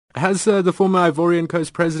Has the former Ivory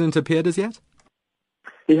Coast president appeared as yet?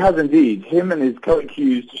 He has indeed. Him and his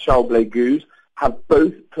co-accused, Charles Gbagbo, have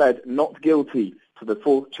both pled not guilty to the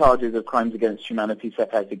 4 charges of crimes against humanity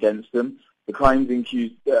set out against them. The crimes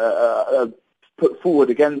accused put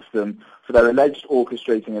forward against them for their alleged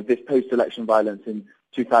orchestrating of this post-election violence in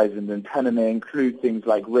 2010, and they include things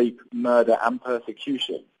like rape, murder, and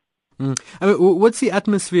persecution. I mean, what's the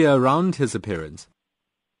atmosphere around his appearance?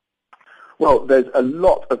 Well, there's a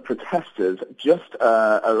lot of protesters just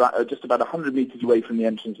about 100 meters away from the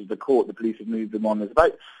entrance of the court. The police have moved them on. There's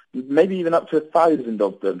about maybe even up to 1,000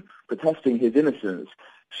 of them protesting his innocence.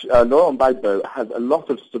 Laurent Gbagbo has a lot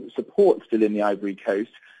of support still in the Ivory Coast,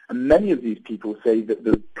 and many of these people say that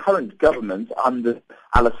the current government under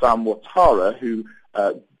Alassane Ouattara, who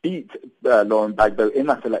beat Laurent Gbagbo in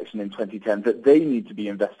that election in 2010, that they need to be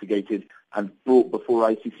investigated and brought before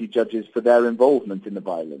ICC judges for their involvement in the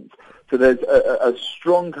violence. So there's a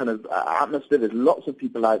strong kind of atmosphere. There's lots of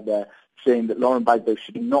people out there saying that Laurent Gbagbo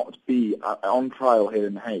should not be on trial here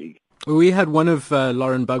in The Hague. We had one of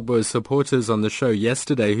Laurent Gbagbo's supporters on the show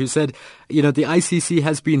yesterday who said, the ICC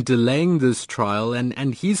has been delaying this trial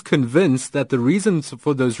and he's convinced that the reasons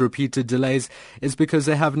for those repeated delays is because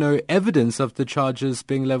they have no evidence of the charges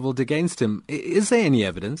being leveled against him. Is there any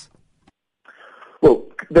evidence? Well,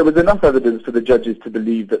 there was enough evidence for the judges to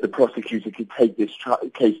believe that the prosecutor could take this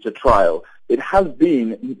case to trial. It has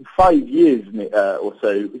been 5 years or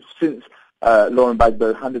so since Laurent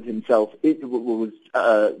Gbagbo was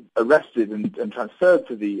arrested and transferred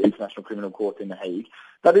to the International Criminal Court in The Hague.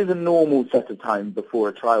 That is a normal set of time before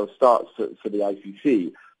a trial starts for the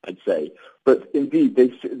ICC, I'd say. But indeed,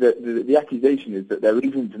 the accusation is that there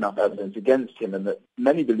isn't enough evidence against him and that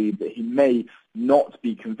many believe that he may not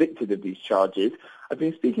be convicted of these charges. I've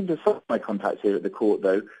been speaking to some of my contacts here at the court,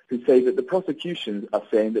 though, who say that the prosecutions are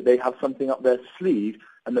saying that they have something up their sleeve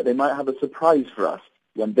and that they might have a surprise for us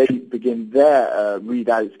when they begin their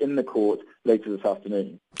readouts in the court later this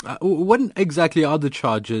afternoon. What exactly are the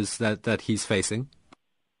charges that he's facing?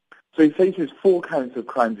 So he faces 4 counts of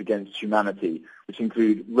crimes against humanity, which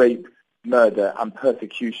include rape, murder, and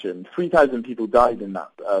persecution. 3,000 people died in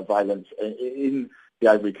that violence in the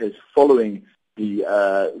Ivory Coast following the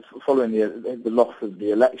loss of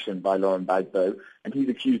the election by Laurent Gbagbo, and he's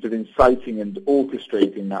accused of inciting and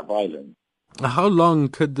orchestrating that violence. How long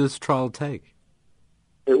could this trial take?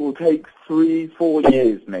 It will take 3-4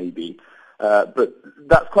 years maybe, but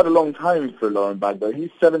that's quite a long time for Laurent Gbagbo.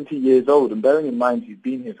 He's 70 years old, and bearing in mind he's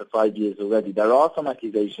been here for 5 years already, there are some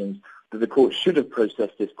accusations that the court should have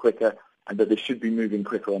processed this quicker and that they should be moving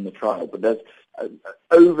quicker on the trial. But there's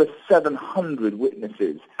over 700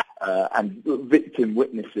 witnesses and victim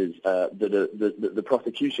witnesses that the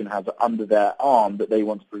prosecution has under their arm that they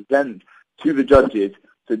want to present to the judges,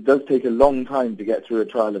 so it does take a long time to get through a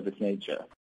trial of this nature.